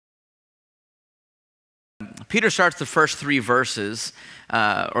Peter starts the first three verses,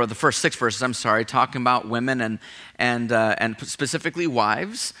 or the first 6 verses, I'm sorry, talking about women and specifically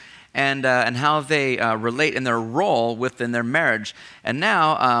wives, and how they relate in their role within their marriage. And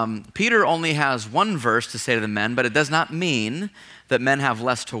now, Peter only has one verse to say to the men, but it does not mean that men have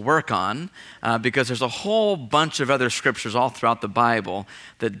less to work on, because there's a whole bunch of other scriptures all throughout the Bible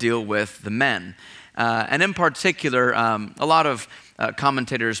that deal with the men. And in particular, a lot of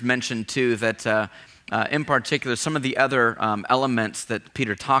commentators mention too that in particular, some of the other elements that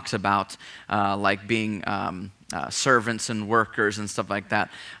Peter talks about, like being servants and workers and stuff like that,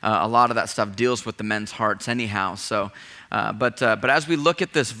 a lot of that stuff deals with the men's hearts anyhow. So, but as we look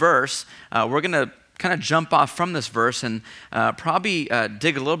at this verse, we're going to kind of jump off from this verse and probably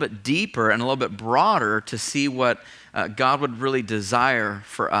dig a little bit deeper and a little bit broader to see what God would really desire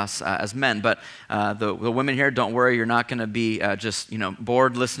for us as men. But the women here, don't worry, you're not going to be just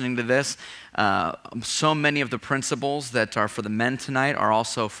bored listening to this. So many of the principles that are for the men tonight are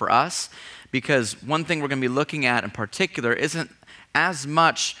also for us, because one thing we're going to be looking at in particular isn't as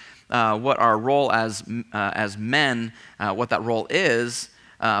much what our role as men, what that role is,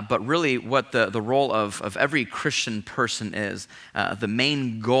 but really what the role of every Christian person is, the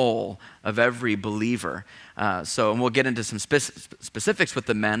main goal of every believer. And we'll get into some specifics with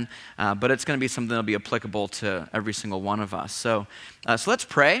the men, but it's going to be something that will be applicable to every single one of us. So let's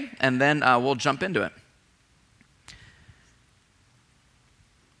pray, and then we'll jump into it.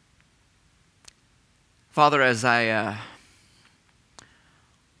 Father, as I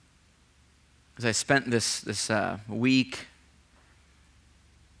spent this week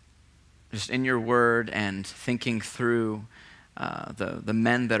just in your word and thinking through the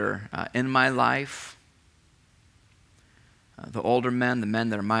men that are in my life, the older men, the men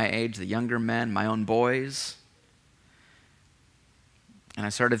that are my age, the younger men, my own boys. And I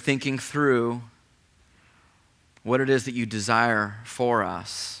started thinking through what it is that you desire for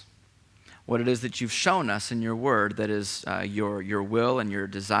us, what it is that you've shown us in your word that is your will and your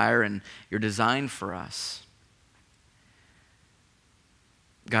desire and your design for us.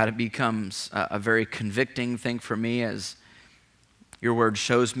 God, it becomes a very convicting thing for me as your word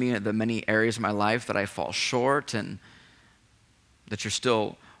shows me the many areas of my life that I fall short, and that you're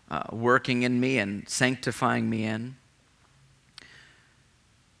still working in me and sanctifying me in.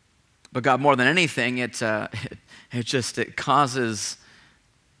 But God, more than anything, it causes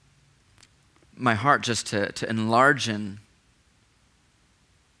my heart just to enlarge in,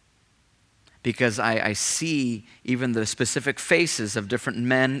 because I see even the specific faces of different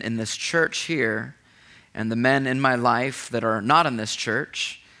men in this church here and the men in my life that are not in this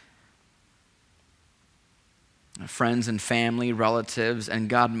church, friends and family, relatives, and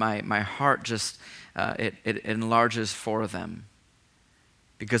God, my heart just, it enlarges for them,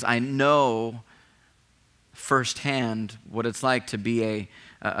 because I know firsthand what it's like to be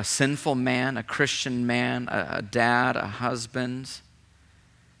a sinful man, a Christian man, a dad, a husband,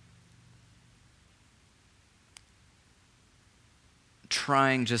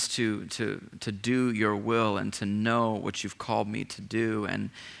 trying just to do your will and to know what you've called me to do, and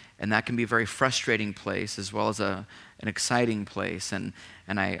that can be a very frustrating place as well as an exciting place, and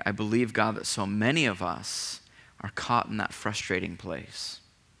I believe, God, that so many of us are caught in that frustrating place.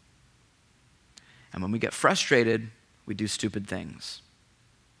 And when we get frustrated, we do stupid things.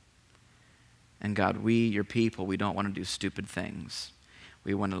 And God, we, your people, we don't want to do stupid things.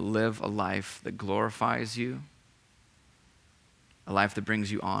 We want to live a life that glorifies you, a life that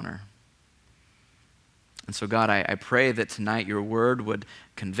brings you honor. And so, God, I pray that tonight your word would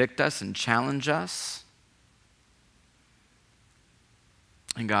convict us and challenge us.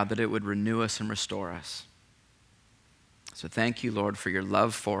 And God, that it would renew us and restore us. So thank you, Lord, for your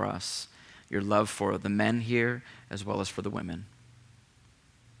love for us, your love for the men here as well as for the women.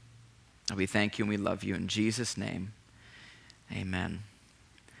 And we thank you and we love you in Jesus' name. Amen.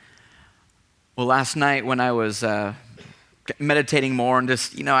 Well, last night when I was meditating more and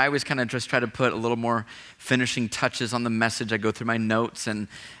just, I always kind of just try to put a little more finishing touches on the message. I go through my notes, and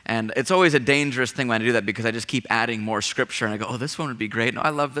it's always a dangerous thing when I do that, because I just keep adding more scripture, and I go, oh, this one would be great. No, I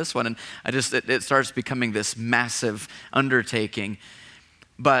love this one. And it starts becoming this massive undertaking.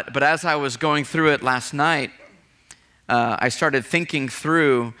 But as I was going through it last night, I started thinking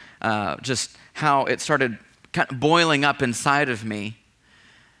through just how it started kind of boiling up inside of me.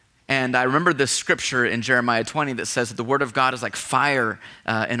 And I remembered this scripture in Jeremiah 20 that says that the word of God is like fire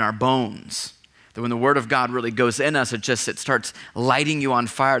in our bones. That when the word of God really goes in us, it starts lighting you on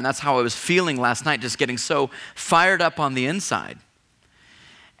fire. And that's how I was feeling last night, just getting so fired up on the inside.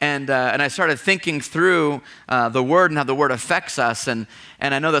 And I started thinking through the Word and how the Word affects us. And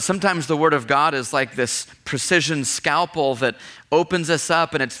I know that sometimes the Word of God is like this precision scalpel that opens us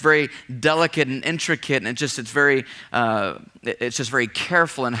up, and it's very delicate and intricate, and it's just very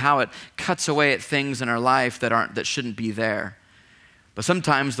careful in how it cuts away at things in our life that shouldn't be there. But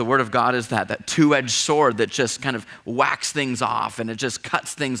sometimes the Word of God is that two-edged sword that just kind of whacks things off, and it just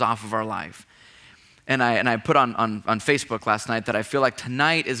cuts things off of our life. And I put on Facebook last night that I feel like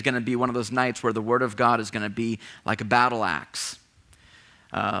tonight is going to be one of those nights where the Word of God is going to be like a battle axe.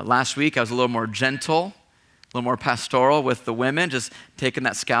 Last week, I was a little more gentle, a little more pastoral with the women, just taking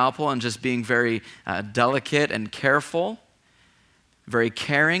that scalpel and just being very delicate and careful, very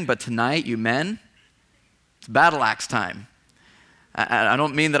caring. But tonight, you men, it's battle axe time. I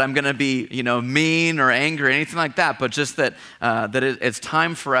don't mean that I'm going to be, mean or angry or anything like that, but just that it's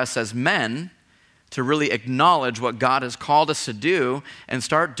time for us as men to really acknowledge what God has called us to do and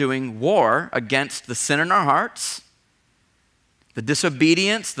start doing war against the sin in our hearts, the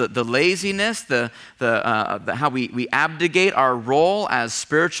disobedience, the laziness, the how we abdicate our role as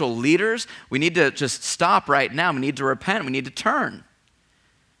spiritual leaders. We need to just stop right now. We need to repent. We need to turn.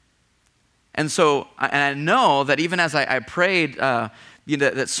 And so, I know that even as I prayed,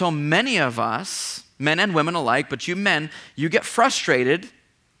 that so many of us, men and women alike, but you men, you get frustrated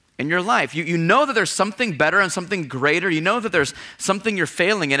in your life. You know that there's something better and something greater. You know that there's something you're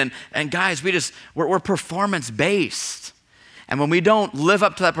failing in. And guys, we're performance-based. And when we don't live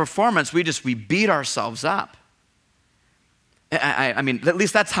up to that performance, we beat ourselves up. I mean, at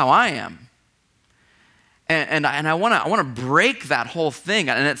least that's how I am. And I want to break that whole thing.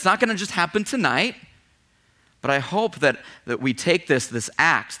 And it's not going to just happen tonight. But I hope that we take this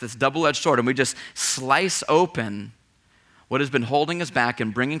axe, this double-edged sword, and we just slice open what has been holding us back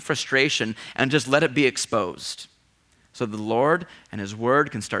and bringing frustration, and just let it be exposed. So the Lord and His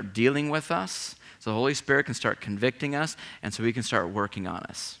Word can start dealing with us, so the Holy Spirit can start convicting us, and so He can start working on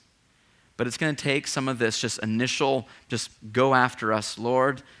us. But it's going to take some of this just go after us.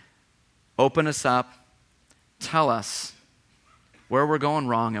 Lord, open us up, tell us where we're going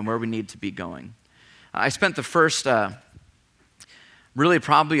wrong and where we need to be going. I spent the first really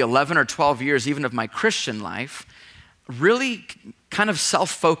probably 11 or 12 years even of my Christian life really kind of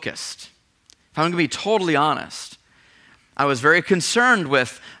self-focused. If I'm going to be totally honest, I was very concerned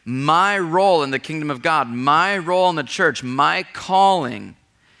with my role in the kingdom of God, my role in the church, my calling,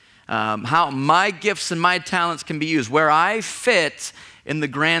 how my gifts and my talents can be used, where I fit in the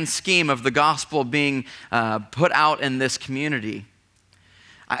grand scheme of the gospel being put out in this community.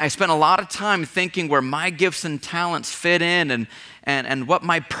 I spent a lot of time thinking where my gifts and talents fit in and what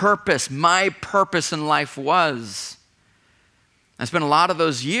my purpose in life was. I spent a lot of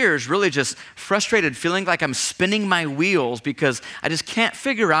those years really just frustrated, feeling like I'm spinning my wheels because I just can't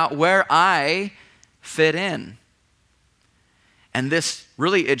figure out where I fit in. And this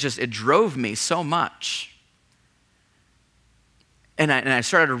really, it drove me so much. And I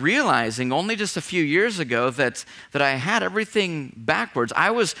started realizing only just a few years ago that I had everything backwards.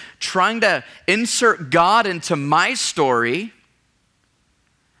 I was trying to insert God into my story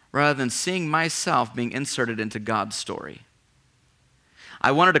rather than seeing myself being inserted into God's story.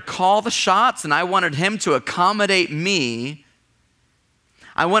 I wanted to call the shots, and I wanted Him to accommodate me.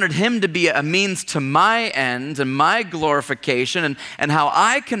 I wanted Him to be a means to my end and my glorification and how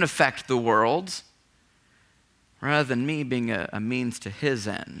I can affect the world, rather than me being a means to His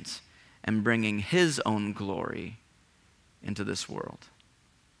end and bringing His own glory into this world.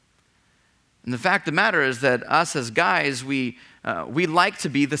 And the fact of the matter is that us as guys, we like to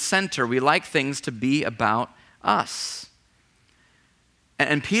be the center. We like things to be about us.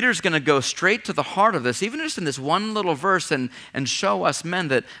 And Peter's going to go straight to the heart of this, even just in this one little verse, and show us men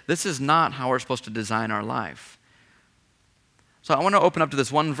that this is not how we're supposed to design our life. So I want to open up to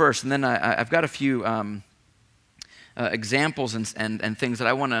this one verse, and then I've got a few examples and things that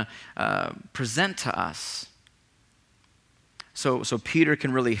I want to present to us. So Peter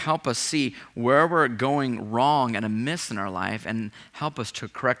can really help us see where we're going wrong and amiss in our life and help us to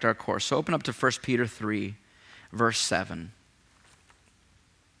correct our course. So open up to 1 Peter 3, verse 7.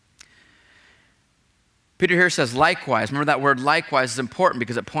 Peter here says, likewise. Remember that word likewise is important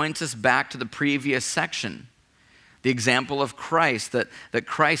because it points us back to the previous section. The example of Christ, that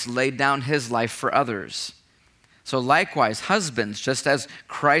Christ laid down His life for others. So likewise, husbands, just as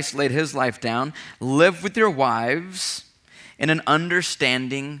Christ laid His life down, live with your wives in an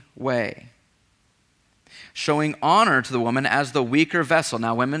understanding way, showing honor to the woman as the weaker vessel.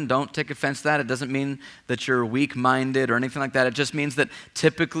 Now, women, don't take offense to that. It doesn't mean that you're weak-minded or anything like that. It just means that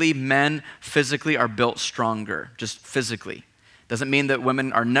typically men physically are built stronger, just physically. Doesn't mean that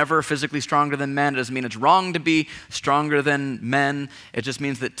women are never physically stronger than men. It doesn't mean it's wrong to be stronger than men. It just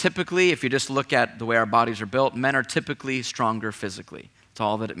means that typically, if you just look at the way our bodies are built, men are typically stronger physically. That's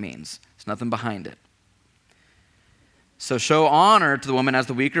all that it means. There's nothing behind it. So show honor to the woman as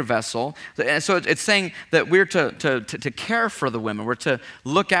the weaker vessel. And so it's saying that we're to care for the women. We're to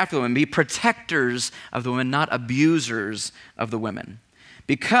look after the women, be protectors of the women, not abusers of the women.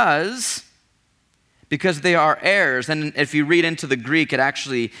 Because they are heirs. And if you read into the Greek, it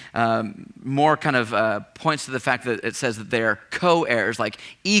actually more kind of points to the fact that it says that they are co-heirs, like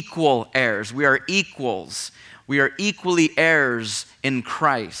equal heirs. We are equals. We are equally heirs in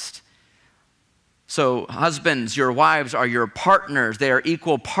Christ. So husbands, your wives are your partners. They are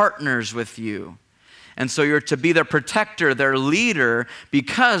equal partners with you. And so you're to be their protector, their leader,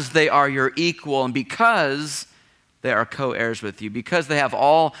 because they are your equal and because they are co-heirs with you, because they have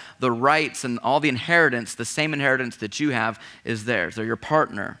all the rights and all the inheritance, the same inheritance that you have is theirs. They're your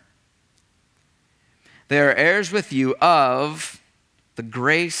partner. They are heirs with you of the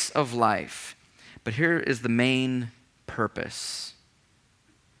grace of life. But here is the main purpose.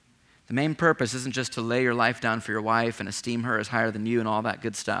 The main purpose isn't just to lay your life down for your wife and esteem her as higher than you and all that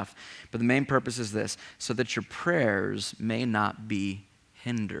good stuff. But the main purpose is this, so that your prayers may not be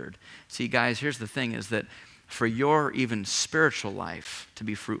hindered. See, guys, here's the thing is that for your even spiritual life to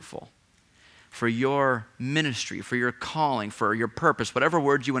be fruitful, for your ministry, for your calling, for your purpose, whatever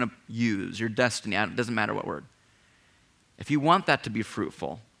word you want to use, your destiny, it doesn't matter what word. If you want that to be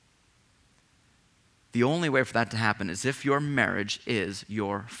fruitful, the only way for that to happen is if your marriage is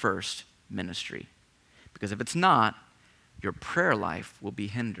your first ministry. Because if it's not, your prayer life will be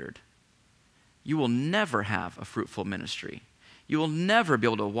hindered. You will never have a fruitful ministry. You will never be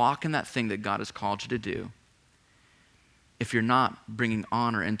able to walk in that thing that God has called you to do if you're not bringing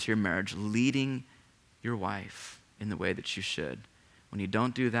honor into your marriage, leading your wife in the way that you should. When you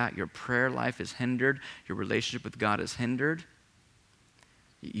don't do that, your prayer life is hindered, your relationship with God is hindered.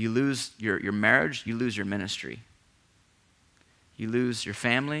 You lose your marriage, you lose your ministry. You lose your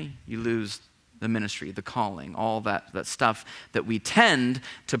family, you lose the ministry, the calling, all that stuff that we tend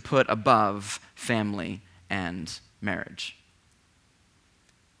to put above family and marriage.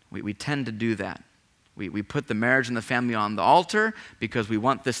 We tend to do that. We put the marriage and the family on the altar because we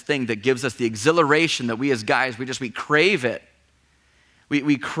want this thing that gives us the exhilaration that we as guys, we crave it.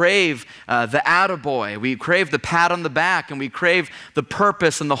 We crave the attaboy. We crave the pat on the back, and we crave the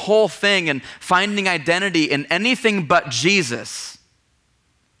purpose and the whole thing and finding identity in anything but Jesus.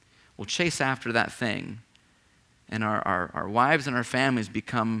 We'll chase after that thing, and our wives and our families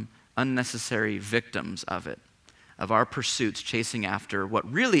become unnecessary victims of it, of our pursuits chasing after what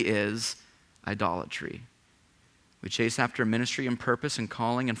really is idolatry. We chase after ministry and purpose and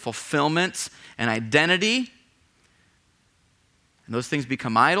calling and fulfillment and identity. And those things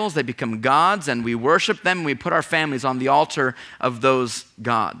become idols, they become gods, and we worship them, and we put our families on the altar of those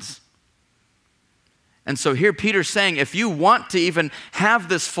gods. And so here Peter's saying, if you want to even have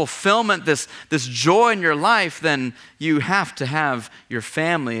this fulfillment, this joy in your life, then you have to have your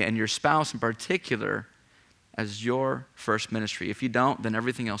family and your spouse in particular as your first ministry. If you don't, then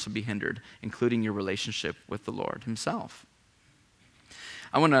everything else will be hindered, including your relationship with the Lord himself.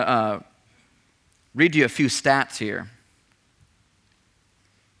 I want to read you a few stats here.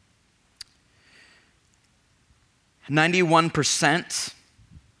 91%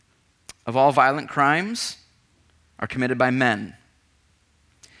 of all violent crimes are committed by men.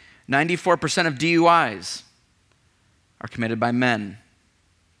 94% of DUIs are committed by men.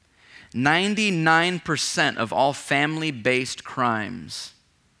 99% of all family-based crimes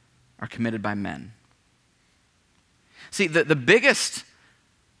are committed by men. See, the biggest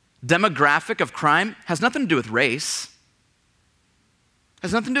demographic of crime has nothing to do with race,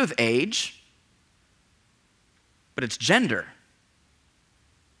 has nothing to do with age, but it's gender.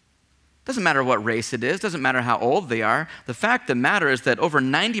 Doesn't matter what race it is, doesn't matter how old they are. The fact of the matter is that over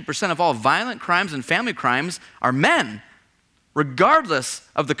 90% of all violent crimes and family crimes are men, regardless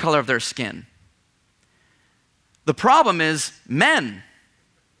of the color of their skin. The problem is men.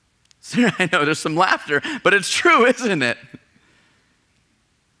 I know there's some laughter, but it's true, isn't it?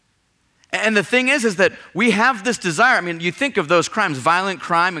 And the thing is that we have this desire. I mean, you think of those crimes, violent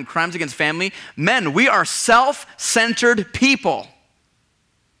crime and crimes against family. Men, we are self-centered people.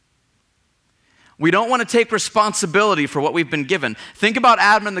 We don't want to take responsibility for what we've been given. Think about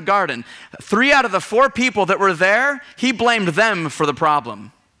Adam in the garden. 3 out of the 4 people that were there, he blamed them for the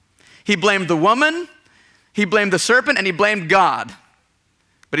problem. He blamed the woman, he blamed the serpent, and he blamed God.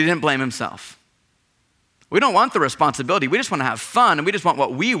 But he didn't blame himself. We don't want the responsibility. We just want to have fun, and we just want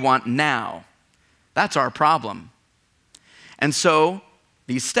what we want now. That's our problem. And so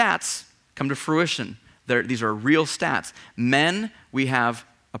these stats come to fruition. These are real stats. Men, we have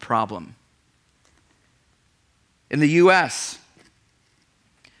a problem. In the U.S.,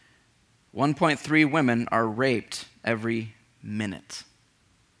 1.3 women are raped every minute.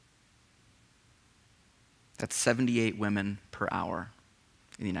 That's 78 women per hour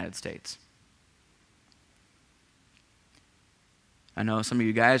in the United States. I know some of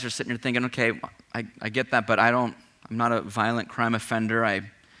you guys are sitting here thinking, okay, I get that, but I'm not a violent crime offender. I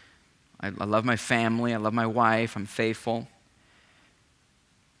love my family. I love my wife. I'm faithful.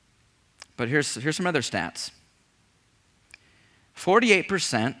 But here's some other stats.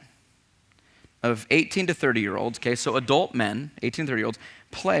 48% of 18 to 30-year-olds, okay, so adult men, 18 to 30-year-olds,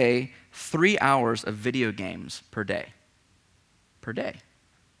 play 3 hours of video games per day. Per day.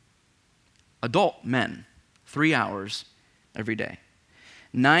 Adult men, 3 hours every day.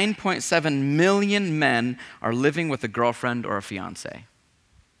 9.7 million men are living with a girlfriend or a fiance.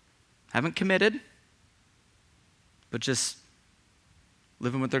 Haven't committed, but just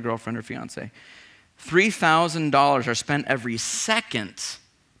living with their girlfriend or fiance. $3,000 are spent every second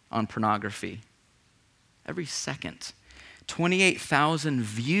on pornography. Every second. 28,000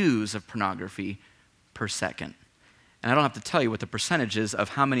 views of pornography per second. And I don't have to tell you what the percentage is of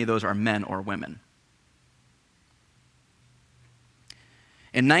how many of those are men or women.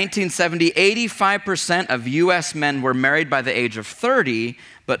 In 1970, 85% of U.S. men were married by the age of 30,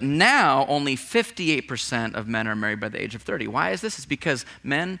 but now only 58% of men are married by the age of 30. Why is this? It's because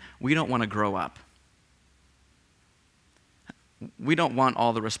men, we don't want to grow up. We don't want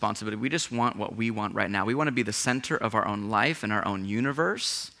all the responsibility. We just want what we want right now. We want to be the center of our own life and our own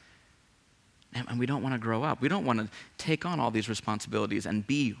universe. And we don't want to grow up. We don't want to take on all these responsibilities and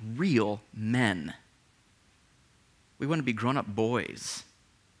be real men. We want to be grown-up boys.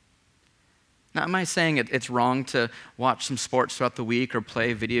 Now, am I saying it's wrong to watch some sports throughout the week or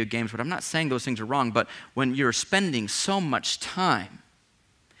play video games? But I'm not saying those things are wrong. But when you're spending so much time,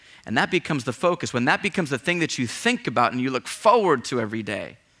 and that becomes the focus, when that becomes the thing that you think about and you look forward to every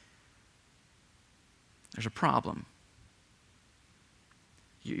day, there's a problem.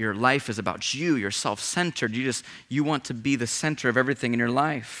 Your life is about you. You're self-centered. You want to be the center of everything in your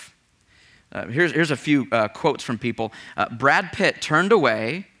life. Here's a few quotes from people. Brad Pitt turned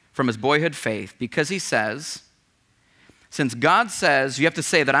away from his boyhood faith because he says, since God says you have to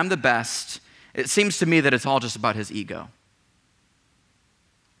say that I'm the best, it seems to me that it's all just about his ego.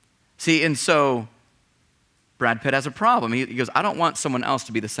 See, and so Brad Pitt has a problem. He goes, I don't want someone else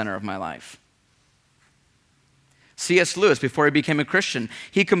to be the center of my life. C.S. Lewis, before he became a Christian,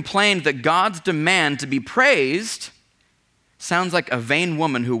 he complained that God's demand to be praised sounds like a vain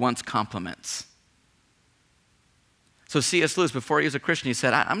woman who wants compliments. So C.S. Lewis, before he was a Christian, he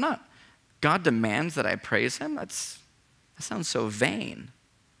said, God demands that I praise him? That sounds so vain.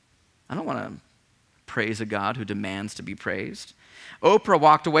 I don't want to praise a God who demands to be praised. Oprah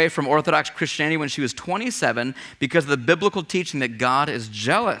walked away from Orthodox Christianity when she was 27 because of the biblical teaching that God is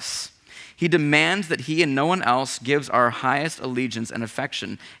jealous. He demands that he and no one else gives our highest allegiance and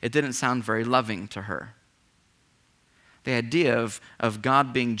affection. It didn't sound very loving to her. The idea of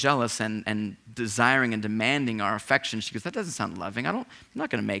God being jealous and desiring and demanding our affection, she goes, that doesn't sound loving. I'm not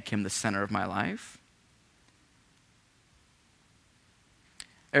going to make him the center of my life.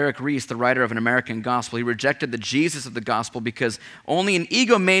 Eric Rees, the writer of An American Gospel, he rejected the Jesus of the gospel because only an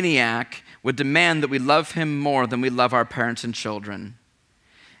egomaniac would demand that we love him more than we love our parents and children.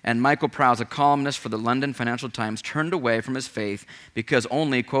 And Michael Prowse, a columnist for the London Financial Times, turned away from his faith because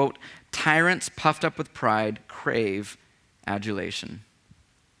only, quote, tyrants puffed up with pride crave adulation.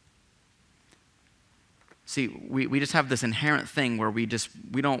 See, we just have this inherent thing where we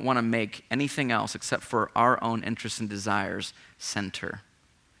don't want to make anything else except for our own interests and desires center.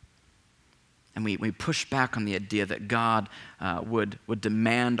 And we push back on the idea that God would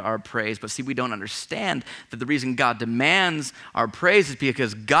demand our praise. But see, we don't understand that the reason God demands our praise is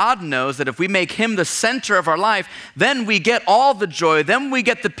because God knows that if we make him the center of our life, then we get all the joy, then we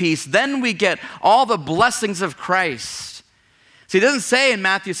get the peace, then we get all the blessings of Christ. See, it doesn't say in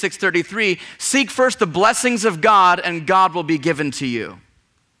Matthew 6:33, seek first the blessings of God and God will be given to you.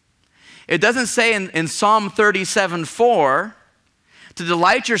 It doesn't say in Psalm 37:4, to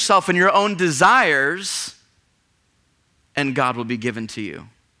delight yourself in your own desires, and God will be given to you.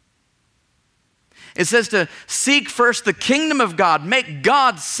 It says to seek first the kingdom of God, make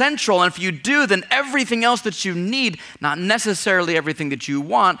God central, and if you do, then everything else that you need, not necessarily everything that you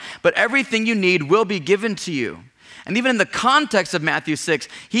want, but everything you need will be given to you. And even in the context of Matthew 6,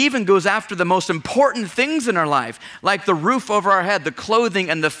 he even goes after the most important things in our life, like the roof over our head, the clothing,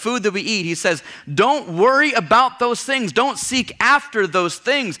 and the food that we eat. He says, don't worry about those things. Don't seek after those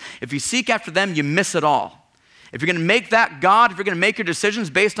things. If you seek after them, you miss it all. If you're going to make that God, if you're going to make your decisions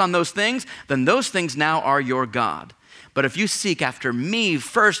based on those things, then those things now are your God. But if you seek after me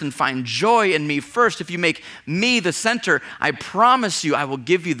first and find joy in me first, if you make me the center, I promise you I will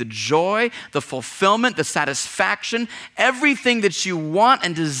give you the joy, the fulfillment, the satisfaction, everything that you want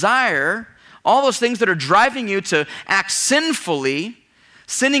and desire, all those things that are driving you to act sinfully,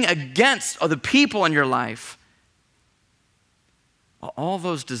 sinning against the people in your life. All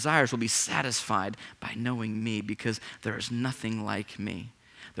those desires will be satisfied by knowing me, because there is nothing like me.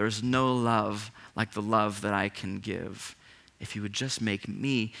 There is no love like the love that I can give. If you would just make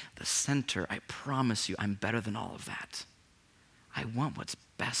me the center, I promise you I'm better than all of that. I want what's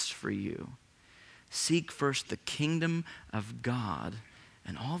best for you. Seek first the kingdom of God,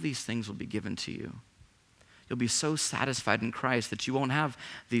 and all these things will be given to you. You'll be so satisfied in Christ that you won't have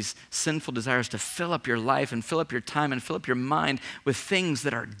these sinful desires to fill up your life and fill up your time and fill up your mind with things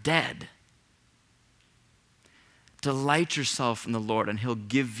that are dead. Delight yourself in the Lord, and he'll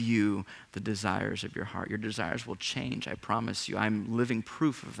give you the desires of your heart. Your desires will change, I promise you. I'm living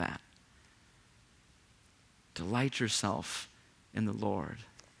proof of that. Delight yourself in the Lord.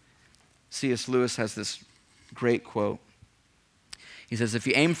 C.S. Lewis has this great quote. He says, if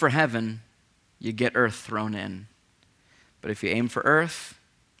you aim for heaven, you get earth thrown in. But if you aim for earth,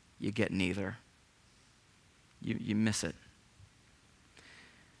 you get neither. You miss it.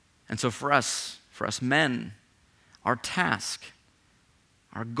 And so for us men, our task,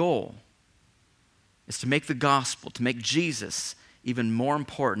 our goal is to make the gospel, to make Jesus even more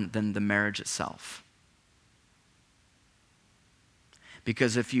important than the marriage itself.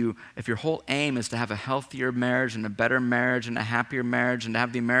 Because if your whole aim is to have a healthier marriage and a better marriage and a happier marriage and to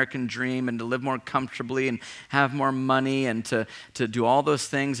have the American dream and to live more comfortably and have more money and to do all those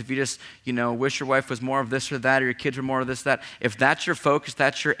things, if you just, wish your wife was more of this or that, or your kids were more of this or that, if that's your focus,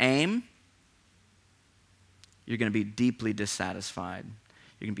 that's your aim, you're going to be deeply dissatisfied.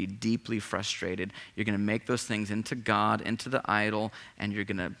 You're going to be deeply frustrated. You're going to make those things into God, into the idol, and you're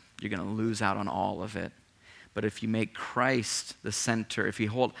going to lose out on all of it. But if you make Christ the center, if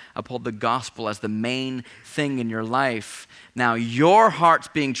you uphold the gospel as the main thing in your life, now your heart's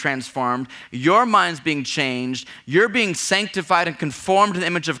being transformed, your mind's being changed, you're being sanctified and conformed to the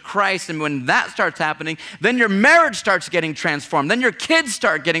image of Christ, and when that starts happening, then your marriage starts getting transformed, then your kids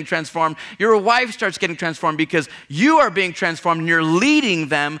start getting transformed, your wife starts getting transformed, because you are being transformed and you're leading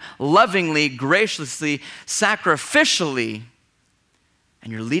them lovingly, graciously, sacrificially.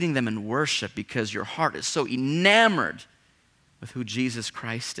 And you're leading them in worship because your heart is so enamored with who Jesus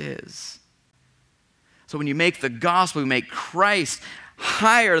Christ is. So when you make the gospel, you make Christ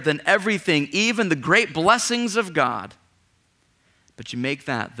higher than everything, even the great blessings of God. But you make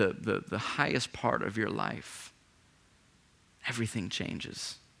that the highest part of your life. Everything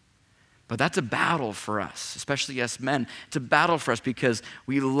changes. But that's a battle for us, especially us men. It's a battle for us because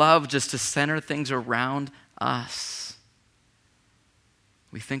we love just to center things around us.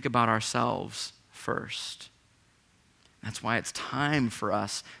 We think about ourselves first. That's why it's time for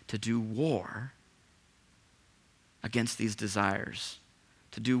us to do war against these desires,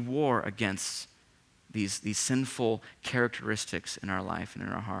 to do war against these sinful characteristics in our life and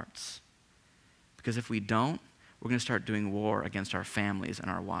in our hearts. Because if we don't, we're going to start doing war against our families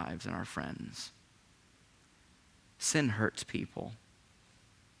and our wives and our friends. Sin hurts people.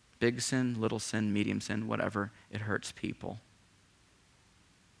 Big sin, little sin, medium sin, whatever, it hurts people.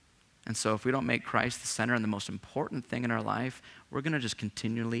 And so if we don't make Christ the center and the most important thing in our life, we're going to just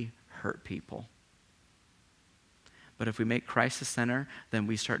continually hurt people. But if we make Christ the center, then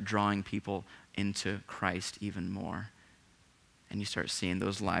we start drawing people into Christ even more. And you start seeing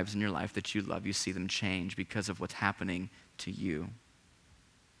those lives in your life that you love, you see them change because of what's happening to you.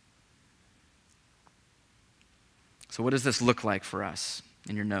 So what does this look like for us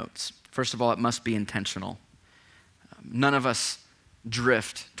in your notes? First of all, it must be intentional. None of us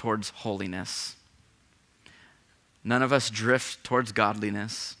drift towards holiness. None of us drift towards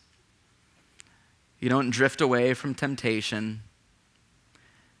godliness. You don't drift away from temptation.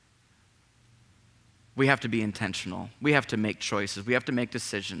 We have to be intentional. We have to make choices. We have to make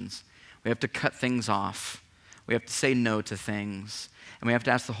decisions. We have to cut things off. We have to say no to things. And we have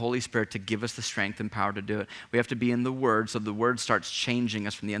to ask the Holy Spirit to give us the strength and power to do it. We have to be in the Word so the Word starts changing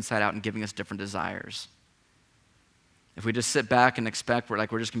us from the inside out and giving us different desires. If we just sit back and expect we're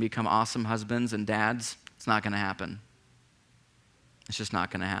just going to become awesome husbands and dads, it's not going to happen. It's just not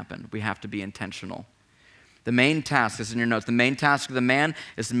going to happen. We have to be intentional. The main task, this is in your notes, the main task of the man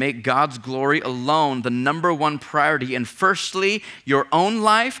is to make God's glory alone the number one priority in firstly, your own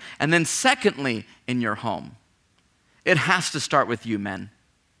life, and then secondly, in your home. It has to start with you, men.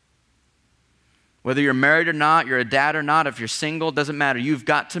 Whether you're married or not, you're a dad or not, if you're single, it doesn't matter. You've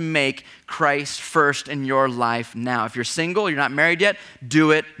got to make Christ first in your life now. If you're single, you're not married yet,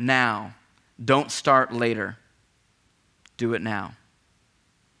 do it now. Don't start later. Do it now.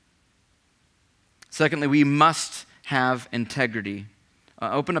 Secondly, we must have integrity.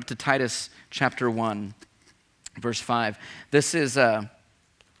 Open up to Titus chapter 1, verse 5. This is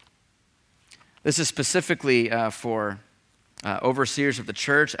specifically for overseers of the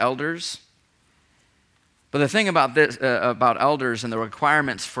church, elders. But the thing about this, about elders and the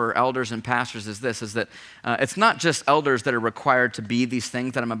requirements for elders and pastors is that it's not just elders that are required to be these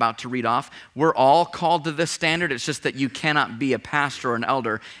things that I'm about to read off. We're all called to this standard. It's just that you cannot be a pastor or an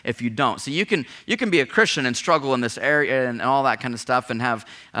elder if you don't. So you can be a Christian and struggle in this area and all that kind of stuff and have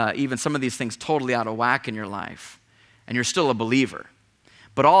even some of these things totally out of whack in your life. And you're still a believer.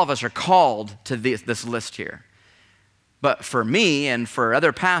 But all of us are called to this list here. But for me and for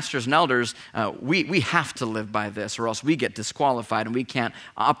other pastors and elders, we have to live by this or else we get disqualified and we can't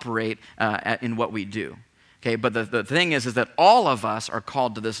operate in what we do. Okay, but the thing is that all of us are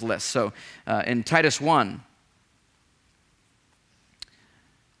called to this list. So in Titus 1,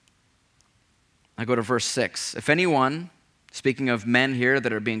 I go to verse 6. If anyone, speaking of men here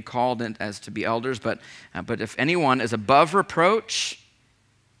that are being called in as to be elders, but if anyone is above reproach,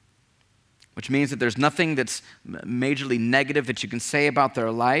 which means that there's nothing that's majorly negative that you can say about their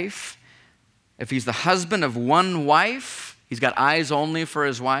life. If he's the husband of one wife, he's got eyes only for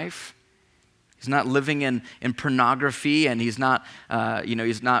his wife. He's not living in pornography, and he's not,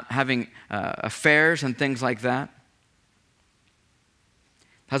 he's not having affairs and things like that.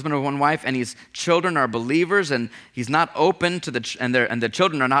 Husband of one wife, and his children are believers, and he's not open to the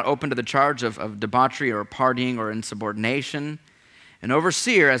children are not open to the charge of debauchery or partying or insubordination. An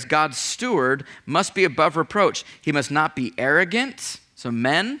overseer, as God's steward, must be above reproach. He must not be arrogant. So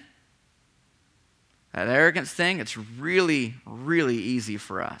men, that arrogance thing, it's really, really easy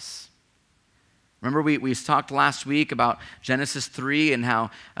for us. Remember we talked last week about Genesis 3 and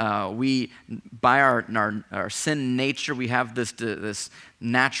how we, by our sin nature, we have this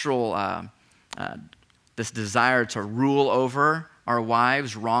natural, this desire to rule over our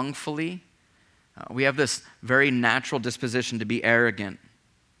wives wrongfully. We have this very natural disposition to be arrogant.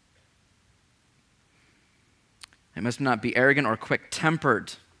 It must not be arrogant or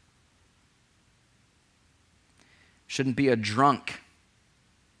quick-tempered. Shouldn't be a drunk.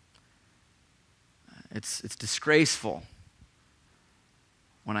 It's disgraceful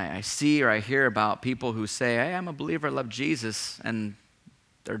when I see or I hear about people who say, hey, I'm a believer, I love Jesus, and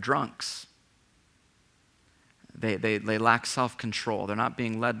they're drunks. They lack self-control. They're not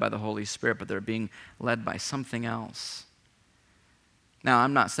being led by the Holy Spirit, but they're being led by something else. Now,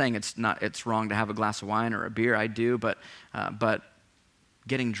 I'm not saying it's wrong to have a glass of wine or a beer. I do, but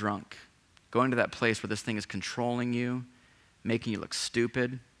getting drunk, going to that place where this thing is controlling you, making you look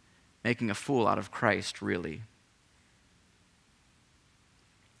stupid, making a fool out of Christ, really.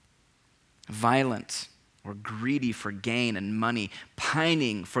 Violent or greedy for gain and money,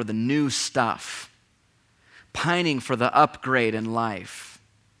 pining for the new stuff. Pining for the upgrade in life,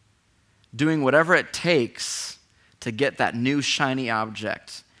 doing whatever it takes to get that new shiny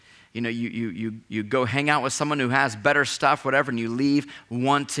object. You know, you go hang out with someone who has better stuff, whatever, and you leave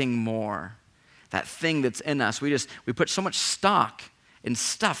wanting more. That thing that's in us, we put so much stock in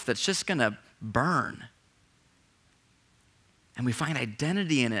stuff that's just gonna burn. And we find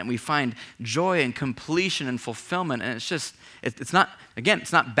identity in it, and we find joy and completion and fulfillment, and it's not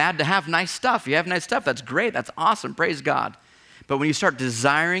bad to have nice stuff. You have nice stuff, that's great, that's awesome, praise God. But when you start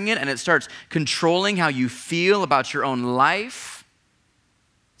desiring it and it starts controlling how you feel about your own life,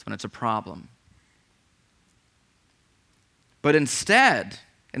 that's when it's a problem. But instead,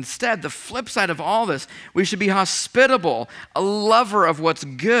 the flip side of all this, we should be hospitable, a lover of what's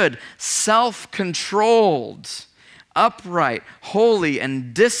good, self-controlled, upright, holy,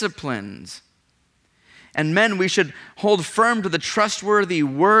 and disciplined. And men, we should hold firm to the trustworthy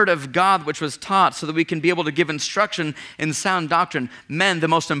word of God which was taught so that we can be able to give instruction in sound doctrine. Men, the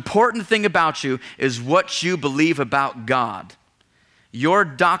most important thing about you is what you believe about God. Your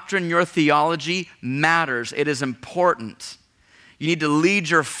doctrine, your theology matters. It is important. You need to lead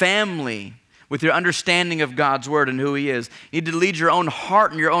your family with your understanding of God's word and who he is. You need to lead your own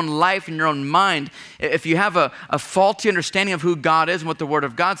heart and your own life and your own mind. If you have a faulty understanding of who God is and what the word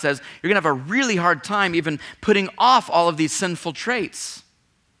of God says, you're going to have a really hard time even putting off all of these sinful traits.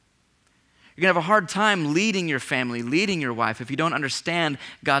 You're You're going to have a hard time leading your family, leading your wife, if you don't understand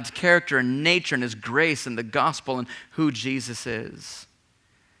God's character and nature and his grace and the gospel and who Jesus is.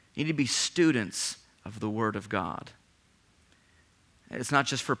 You need to be students of the Word of God. It's not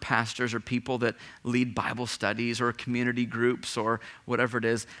just for pastors or people that lead Bible studies or community groups or whatever it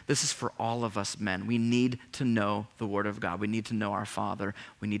is. This is for all of us men. We need to know the Word of God. We need to know our Father.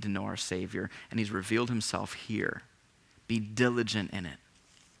 We need to know our Savior. And he's revealed himself here. Be diligent in it.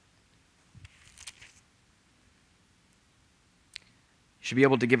 You should be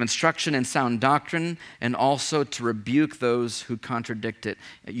able to give instruction in sound doctrine and also to rebuke those who contradict it.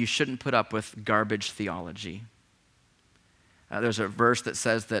 You shouldn't put up with garbage theology. There's a verse that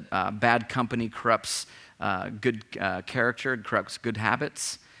says that bad company corrupts good character, corrupts good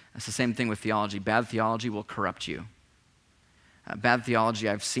habits. It's the same thing with theology. Bad theology will corrupt you. Bad theology,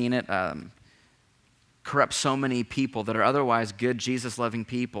 I've seen it, corrupt so many people that are otherwise good, Jesus-loving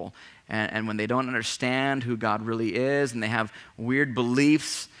people. And when they don't understand who God really is and they have weird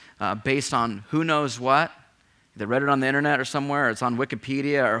beliefs based on who knows what, they read it on the internet or somewhere, or it's on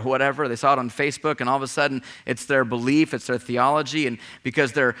Wikipedia or whatever. They saw it on Facebook, and all of a sudden, it's their belief, it's their theology, and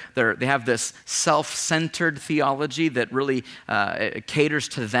because they have this self-centered theology that really caters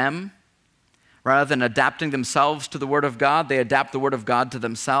to them, rather than adapting themselves to the Word of God, they adapt the Word of God to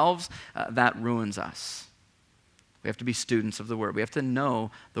themselves. That ruins us. We have to be students of the Word. We have to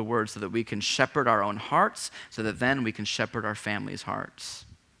know the Word so that we can shepherd our own hearts, so that then we can shepherd our families' hearts.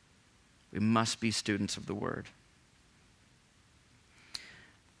 We must be students of the Word.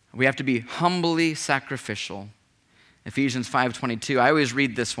 We have to be humbly sacrificial. Ephesians 5:22. I always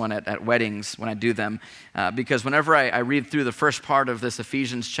read this one at weddings when I do them because whenever I read through the first part of this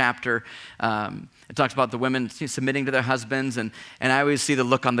Ephesians chapter, it talks about the women submitting to their husbands, and I always see the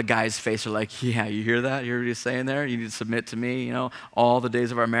look on the guy's face. They're like, yeah, you hear that? You hear what he's saying there? You need to submit to me, all the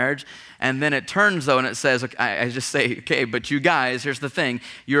days of our marriage. And then it turns, though, and it says, I just say, okay, but you guys, here's the thing.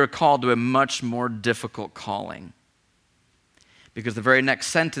 You're called to a much more difficult calling. Because the very next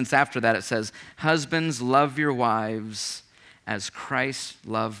sentence after that, it says, husbands, love your wives as Christ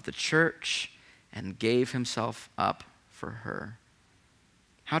loved the church and gave himself up for her.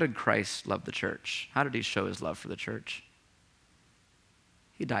 How did Christ love the church? How did he show his love for the church?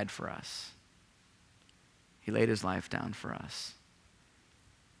 He died for us. He laid his life down for us.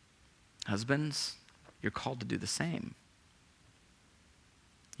 Husbands, you're called to do the same.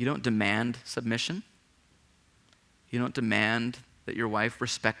 You don't demand submission. You don't demand that your wife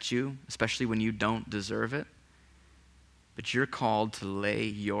respect you, especially when you don't deserve it. But you're called to lay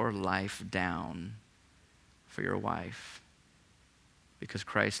your life down for your wife because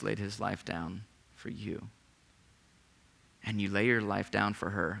Christ laid his life down for you. And you lay your life down for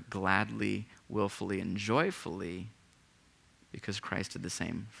her gladly, willfully, and joyfully because Christ did the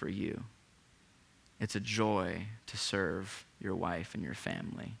same for you. It's a joy to serve your wife and your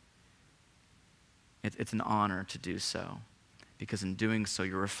family. It's an honor to do so, because in doing so,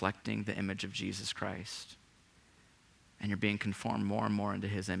 you're reflecting the image of Jesus Christ. And you're being conformed more and more into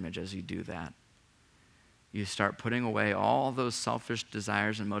his image as you do that. You start putting away all those selfish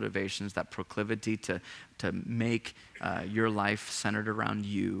desires and motivations, that proclivity to make your life centered around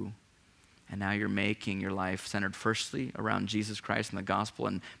you. And now you're making your life centered firstly around Jesus Christ and the gospel.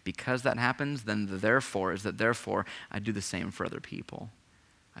 And because that happens, then the therefore is that therefore I do the same for other people.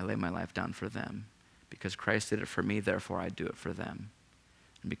 I lay my life down for them. Because Christ did it for me, therefore I do it for them.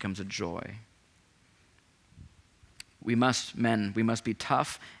 It becomes a joy. We must be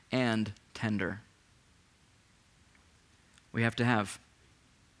tough and tender. We have to have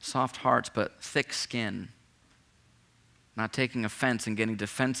soft hearts but thick skin. Not taking offense and getting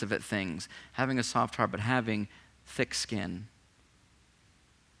defensive at things. Having a soft heart but having thick skin.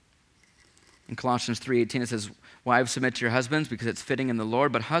 In Colossians 3:18 it says, wives, submit to your husbands because it's fitting in the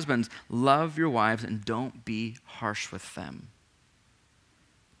Lord, but husbands, love your wives and don't be harsh with them.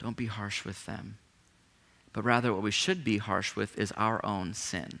 Don't be harsh with them. But rather what we should be harsh with is our own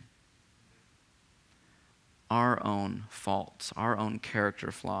sin. Our own faults, our own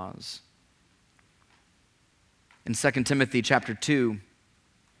character flaws. In 2 Timothy chapter 2,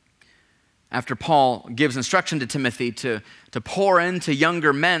 after Paul gives instruction to Timothy to pour into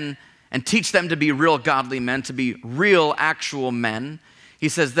younger men and teach them to be real godly men, to be real actual men, he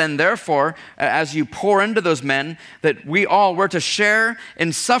says, then therefore, as you pour into those men, that we all were to share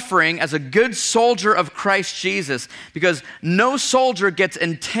in suffering as a good soldier of Christ Jesus, because no soldier gets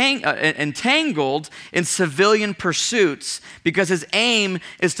entangled in civilian pursuits, because his aim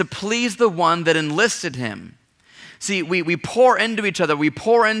is to please the one that enlisted him. See, we pour into each other. We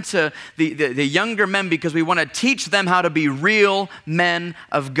pour into the younger men because we want to teach them how to be real men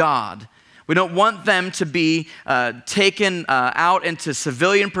of God. We don't want them to be taken out into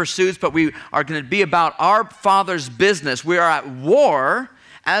civilian pursuits, but we are going to be about our Father's business. We are at war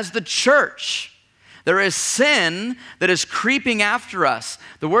as the church. There is sin that is creeping after us.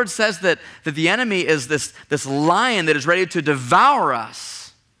 The word says that the enemy is this lion that is ready to devour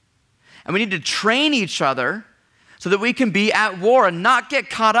us. And we need to train each other so that we can be at war and not get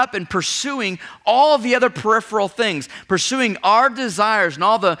caught up in pursuing all of the other peripheral things, pursuing our desires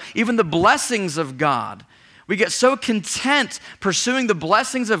and even the blessings of God. We get so content pursuing the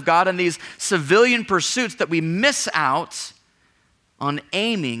blessings of God in these civilian pursuits that we miss out on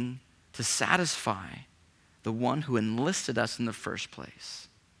aiming to satisfy the one who enlisted us in the first place.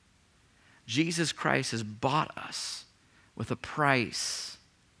 Jesus Christ has bought us with a price.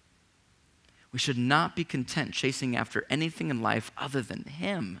 We should not be content chasing after anything in life other than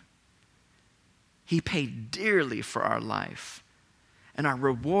Him. He paid dearly for our life, and our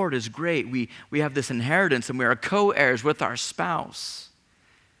reward is great. We have this inheritance, and we are co-heirs with our spouse.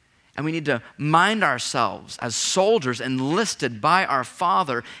 And we need to mind ourselves as soldiers enlisted by our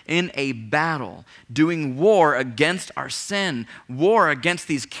Father in a battle, doing war against our sin, war against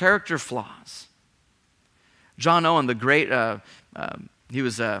these character flaws. John Owen, the great he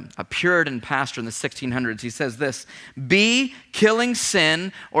was a Puritan pastor in the 1600s. He says this: be killing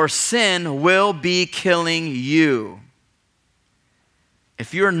sin, or sin will be killing you.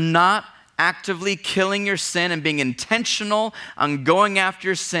 If you're not actively killing your sin and being intentional on going after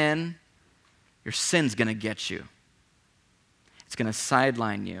your sin's going to get you. It's going to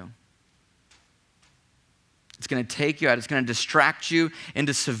sideline you. It's going to take you out. It's going to distract you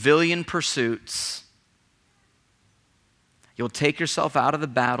into civilian pursuits. You'll take yourself out of the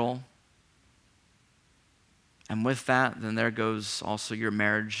battle. And with that, then there goes also your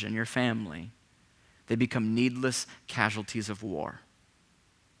marriage and your family. They become needless casualties of war.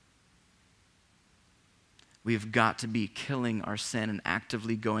 We've got to be killing our sin and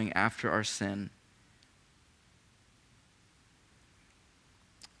actively going after our sin.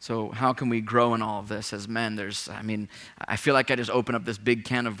 So how can we grow in all of this as men? I feel like I just opened up this big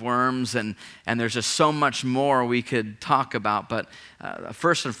can of worms, and there's just so much more we could talk about. But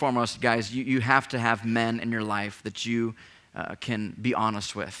first and foremost, guys, you have to have men in your life that you can be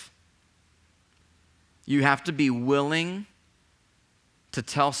honest with. You have to be willing to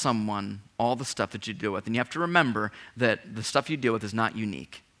tell someone all the stuff that you deal with. And you have to remember that the stuff you deal with is not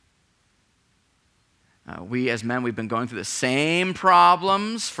unique. We as men, we've been going through the same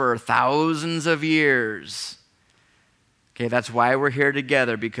problems for thousands of years. Okay, that's why we're here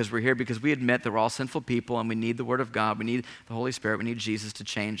together, because we're here because we admit that we're all sinful people and we need the Word of God, we need the Holy Spirit, we need Jesus to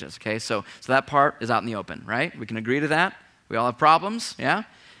change us, okay? So that part is out in the open, right? We can agree to that. We all have problems, yeah?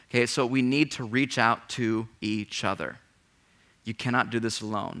 Okay, so we need to reach out to each other. You cannot do this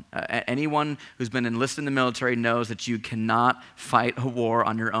alone. Anyone who's been enlisted in the military knows that you cannot fight a war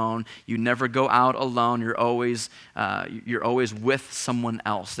on your own. You never go out alone. You're always with someone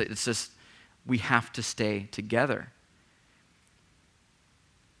else. It's just, we have to stay together.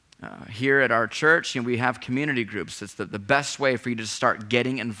 Here at our church, we have community groups. It's the best way for you to start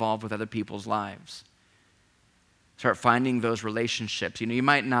getting involved with other people's lives. Start finding those relationships. You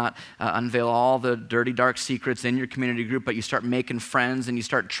might not unveil all the dirty, dark secrets in your community group, but you start making friends and you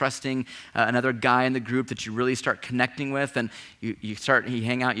start trusting another guy in the group that you really start connecting with, and you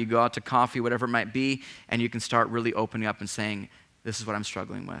hang out, you go out to coffee, whatever it might be, and you can start really opening up and saying, this is what I'm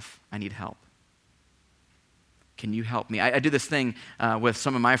struggling with. I need help. Can you help me? I do this thing with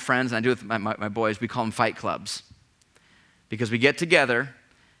some of my friends, and I do it with my boys. We call them fight clubs, because we get together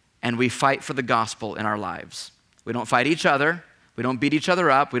and we fight for the gospel in our lives. We don't fight each other. We don't beat each other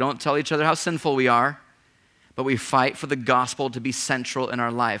up. We don't tell each other how sinful we are. But we fight for the gospel to be central in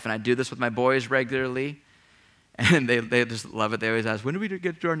our life. And I do this with my boys regularly. And they just love it. They always ask, when do we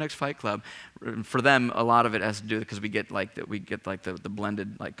get to our next fight club? For them, a lot of it has to do because we get the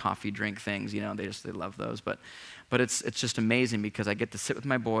blended coffee drink things. They love those. But it's just amazing because I get to sit with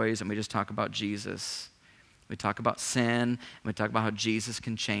my boys and we just talk about Jesus. We talk about sin, and we talk about how Jesus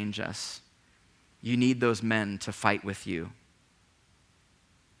can change us. You need those men to fight with you.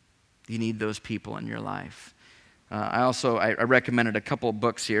 You need those people in your life. I recommended a couple of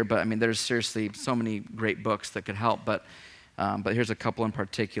books here, but there's seriously so many great books that could help, but here's a couple in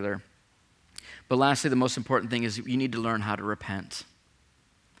particular. But lastly, the most important thing is you need to learn how to repent.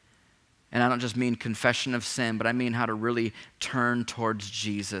 And I don't just mean confession of sin, but I mean how to really turn towards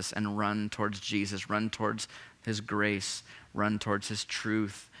Jesus and run towards Jesus, run towards His grace, run towards His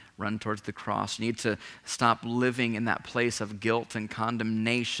truth, run towards the cross. You need to stop living in that place of guilt and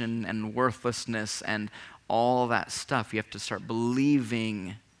condemnation and worthlessness and all that stuff. You have to start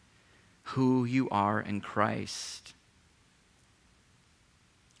believing who you are in Christ.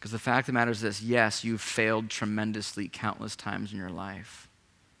 Because the fact of the matter is this: yes, you've failed tremendously countless times in your life,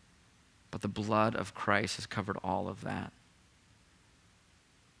 but the blood of Christ has covered all of that.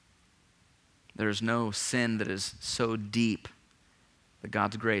 There is no sin that is so deep that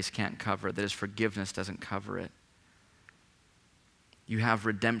God's grace can't cover it, that his forgiveness doesn't cover it. You have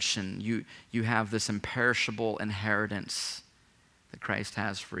redemption. You have this imperishable inheritance that Christ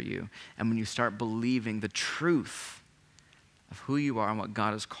has for you. And when you start believing the truth of who you are and what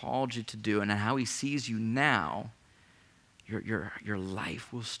God has called you to do and how he sees you now, your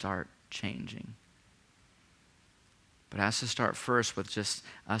life will start changing. But it has to start first with just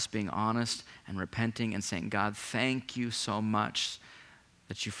us being honest and repenting and saying, God, thank you so much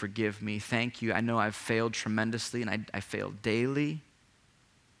that you forgive me. Thank you. I know I've failed tremendously and I fail daily,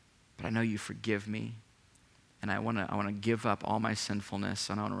 but I know you forgive me. And I want to give up all my sinfulness,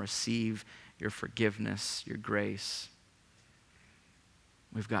 and I want to receive your forgiveness, your grace.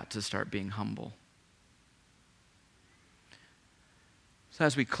 We've got to start being humble. So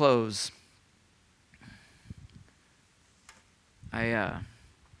as we close, I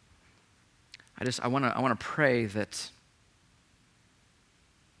want to pray that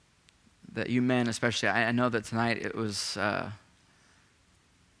you men especially, I know that tonight it was,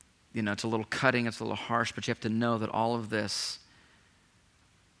 it's a little cutting, it's a little harsh, but you have to know that all of this,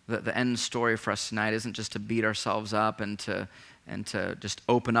 the end story for us tonight isn't just to beat ourselves up and to just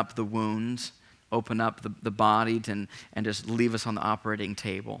open up the wounds, open up the body and just leave us on the operating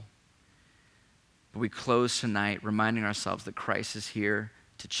table. But we close tonight reminding ourselves that Christ is here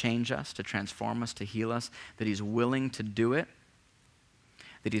to change us, to transform us, to heal us, that he's willing to do it,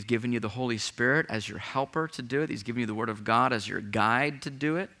 that he's given you the Holy Spirit as your helper to do it, he's given you the Word of God as your guide to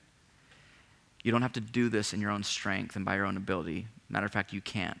do it. You don't have to do this in your own strength and by your own ability. Matter of fact, you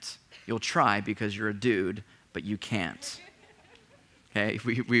can't. You'll try because you're a dude, but you can't. Okay,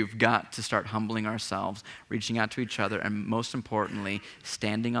 we've got to start humbling ourselves, reaching out to each other, and most importantly,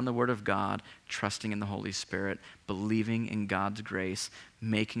 standing on the Word of God, trusting in the Holy Spirit, believing in God's grace,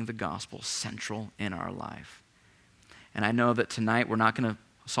 making the gospel central in our life. And I know that tonight we're not going to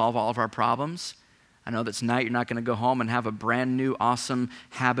solve all of our problems. I know that tonight you're not going to go home and have a brand new, awesome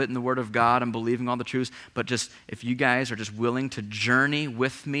habit in the Word of God and believing all the truths, but just if you guys are just willing to journey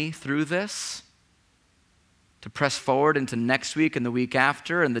with me through this, to press forward into next week and the week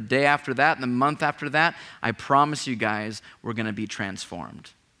after and the day after that and the month after that, I promise you guys we're going to be transformed.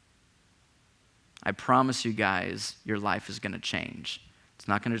 I promise you guys your life is going to change. It's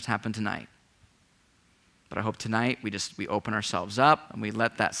not going to just happen tonight. But I hope tonight we open ourselves up and we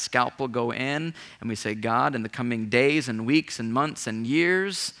let that scalpel go in and we say, God, in the coming days and weeks and months and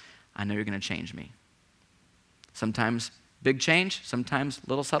years, I know you're going to change me. Sometimes big change, sometimes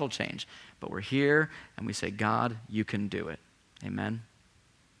little subtle change. But we're here and we say, God, you can do it. Amen.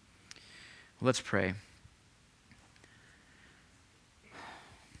 Well, let's pray.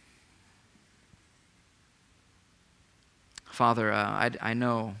 Father, I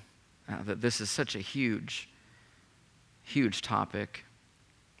know that this is such a huge, huge topic.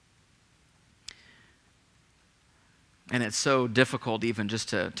 And it's so difficult even just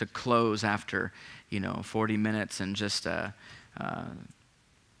to close after, 40 minutes and just,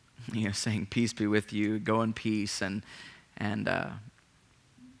 saying peace be with you, go in peace. And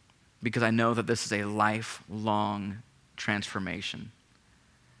because I know that this is a lifelong transformation.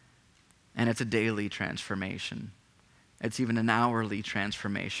 And it's a daily transformation. It's even an hourly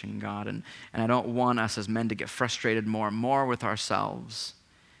transformation, God. And I don't want us as men to get frustrated more and more with ourselves.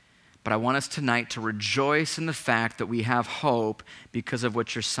 But I want us tonight to rejoice in the fact that we have hope because of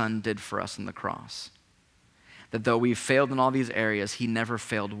what your Son did for us on the cross. That though we've failed in all these areas, he never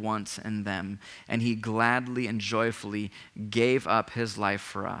failed once in them. And he gladly and joyfully gave up his life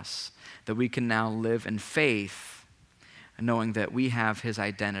for us. That we can now live in faith, knowing that we have his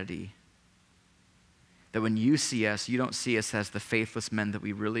identity. That when you see us, you don't see us as the faithless men that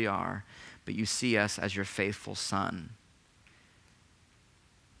we really are, but you see us as your faithful Son.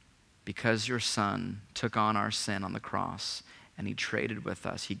 Because your Son took on our sin on the cross and he traded with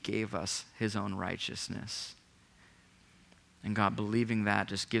us, he gave us his own righteousness. And God, believing that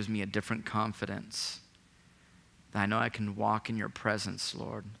just gives me a different confidence that I know I can walk in your presence,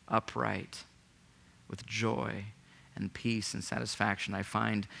 Lord, upright, with joy and peace and satisfaction. I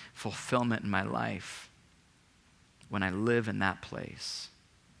find fulfillment in my life when I live in that place.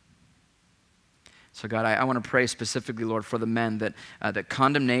 So God, I want to pray specifically, Lord, for the men that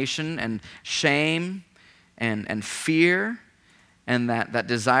condemnation and shame and fear and that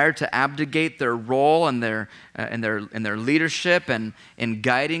desire to abdicate their role and their leadership and in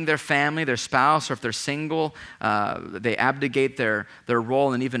guiding their family, their spouse, or if they're single, they abdicate their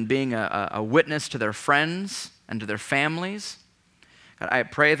role in even being a witness to their friends and to their families. God, I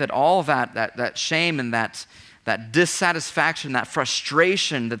pray that all that shame and that dissatisfaction, that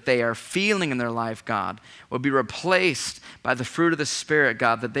frustration that they are feeling in their life, God, would be replaced by the fruit of the Spirit,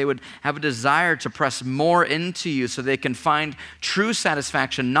 God, that they would have a desire to press more into you so they can find true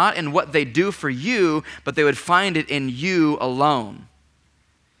satisfaction, not in what they do for you, but they would find it in you alone.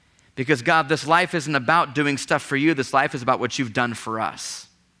 Because, God, this life isn't about doing stuff for you. This life is about what you've done for us.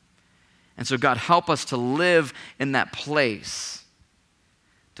 And so, God, help us to live in that place,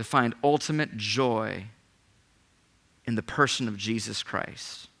 to find ultimate joy in the person of Jesus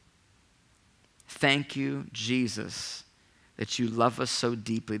Christ. Thank you, Jesus, that you love us so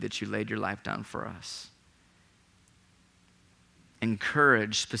deeply that you laid your life down for us.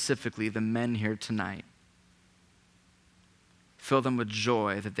 Encourage specifically the men here tonight. Fill them with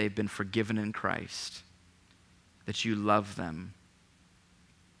joy that they've been forgiven in Christ, that you love them,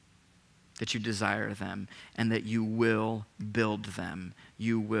 that you desire them, and that you will build them.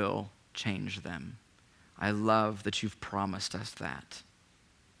 You will change them. I love that you've promised us that.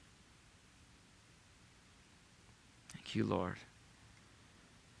 Thank you, Lord.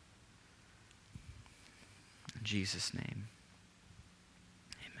 In Jesus' name.